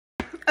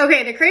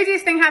Okay, the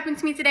craziest thing happened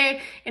to me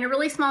today in a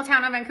really small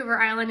town on Vancouver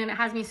Island, and it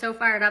has me so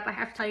fired up. I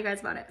have to tell you guys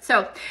about it.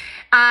 So,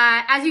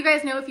 as you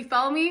guys know, if you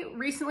follow me,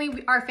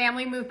 recently our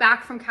family moved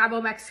back from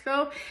Cabo,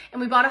 Mexico, and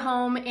we bought a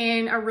home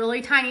in a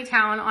really tiny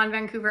town on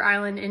Vancouver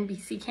Island in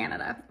BC,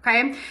 Canada,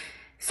 okay?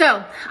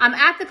 So I'm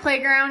at the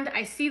playground,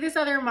 I see this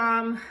other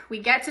mom, we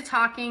get to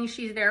talking,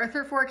 she's there with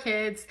her 4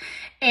 kids,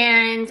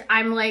 and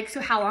I'm like, so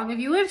how long have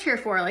you lived here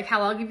for? Like, how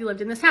long have you lived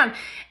in this town?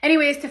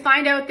 Anyways, to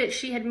find out that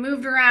she had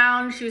moved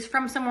around, she was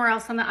from somewhere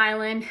else on the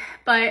island,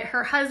 but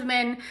her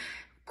husband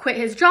quit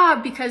his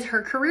job because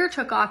her career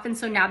took off, and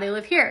so now they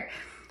live here.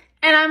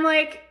 And I'm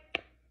like,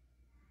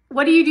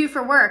 what do you do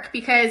for work?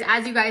 Because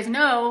as you guys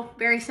know,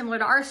 very similar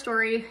to our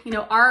story, you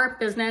know, our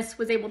business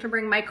was able to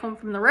bring Mike home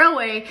from the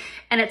railway,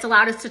 and it's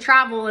allowed us to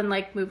travel and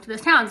like move to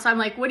this town. So I'm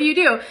like, what do you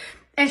do?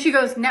 And she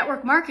goes,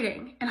 network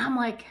marketing. And I'm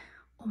like,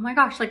 oh my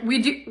gosh, like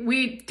we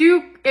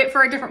do it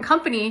for a different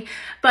company,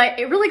 but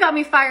it really got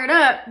me fired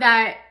up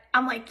that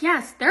I'm like,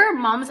 yes, there are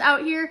moms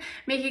out here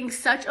making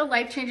such a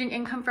life-changing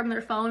income from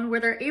their phone where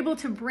they're able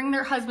to bring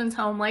their husbands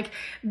home, like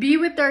be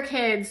with their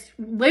kids,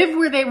 live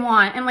where they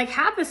want, and like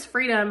have this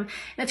freedom. And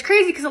it's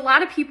crazy because a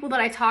lot of people that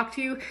I talk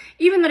to,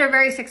 even that are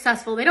very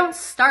successful, they don't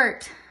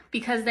start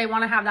because they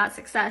want to have that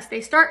success.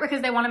 They start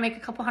because they want to make a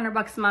couple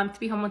 $100 a month to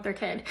be home with their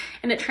kid,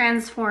 and it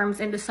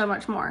transforms into so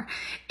much more.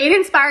 It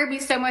inspired me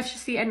so much to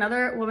see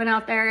another woman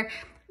out there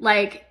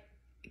like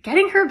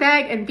getting her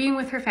bag and being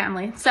with her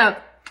family. So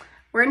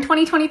we're in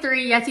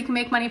 2023. Yes, you can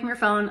make money from your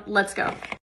phone. Let's go.